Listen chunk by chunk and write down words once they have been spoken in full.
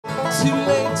Too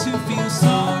late to feel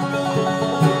sorrow,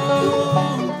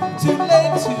 too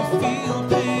late to feel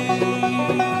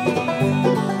pain.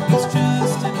 He's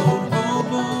just an old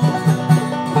hobo,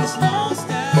 he's lost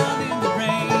out in the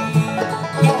rain.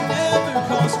 He never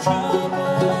caused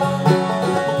trouble,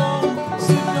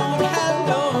 so don't have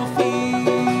no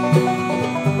fear.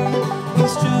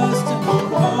 He's just an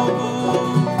old hobo,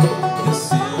 he'll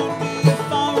soon be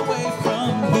far away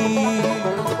from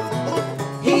here.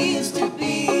 He used to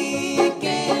be a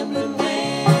gambling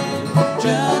man,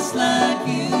 just like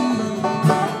you,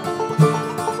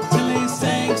 till he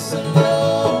sank so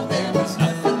low there was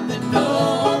nothing that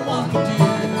no one could do.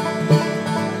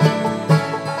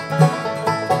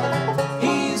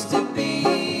 He used to be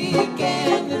a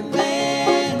gambling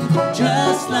man,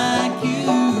 just like you,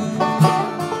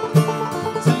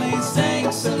 till he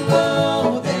sank so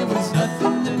low there was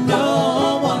nothing that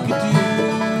no one could do.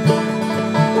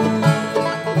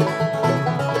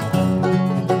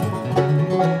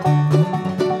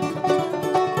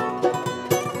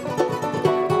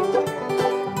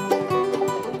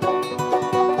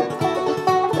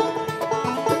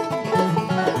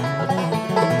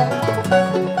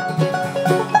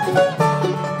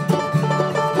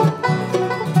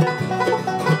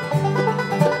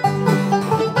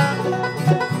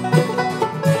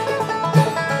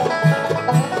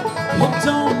 Well,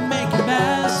 don't make him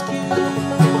ask you.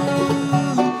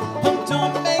 Oh,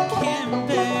 don't make him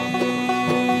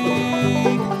beg.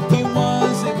 He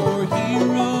was a war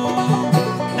hero.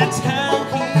 That's how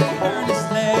he hurt his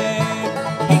leg.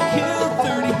 He killed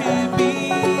 30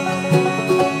 hippies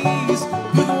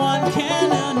with one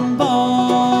cannonball.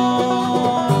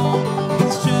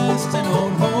 He's just an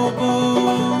old hobo,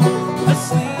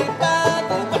 asleep out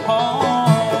in the hall.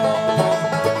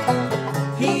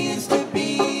 He used to be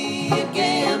a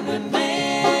gambling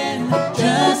man,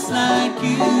 just like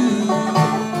you,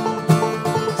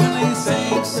 till he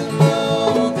sank so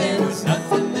low there was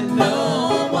nothing that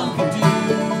no one could do.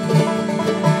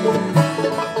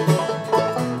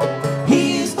 He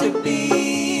used to be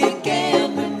a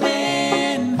gambling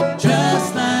man,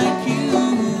 just like you,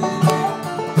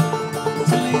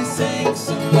 till he sank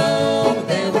so low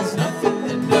there was nothing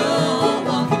that no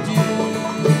one could do.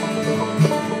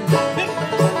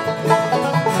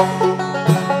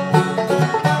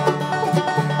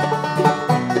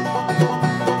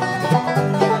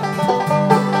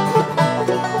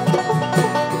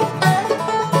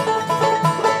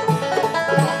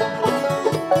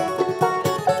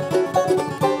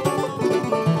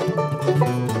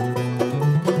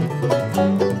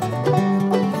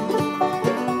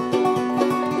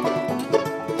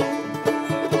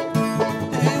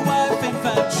 A wife and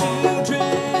 5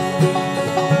 children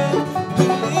who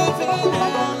live in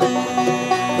LA.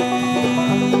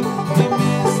 They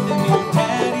miss their new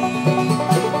daddy.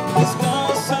 He's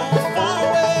gone so far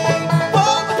away.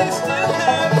 Oh, but they still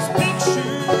have his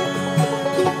picture.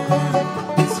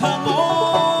 It's hung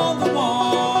on the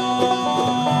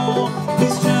wall.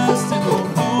 He's just an old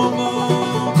hobo,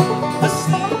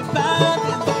 asleep out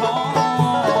in the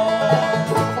hall.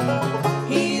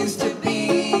 He used to be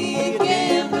a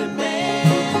gambling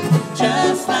man,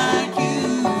 just like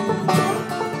you,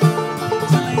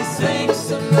 till he sank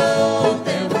so low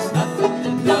there was nothing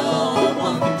that no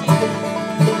one could do.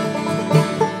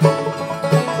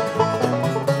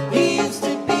 He used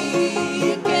to be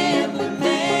a gambling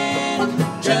man,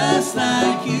 just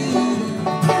like you,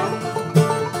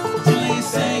 till he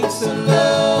sank so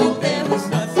low there was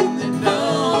nothing that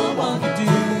no one could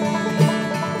do.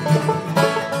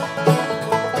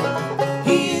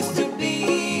 He used to be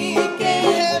a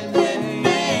gambling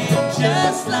man,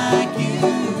 just like you,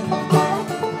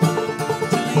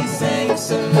 till he sank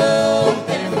so low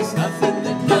there was nothing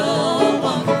that no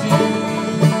one could do.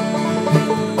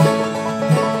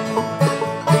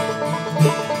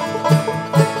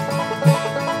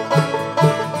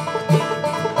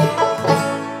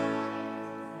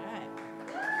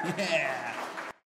 Yeah.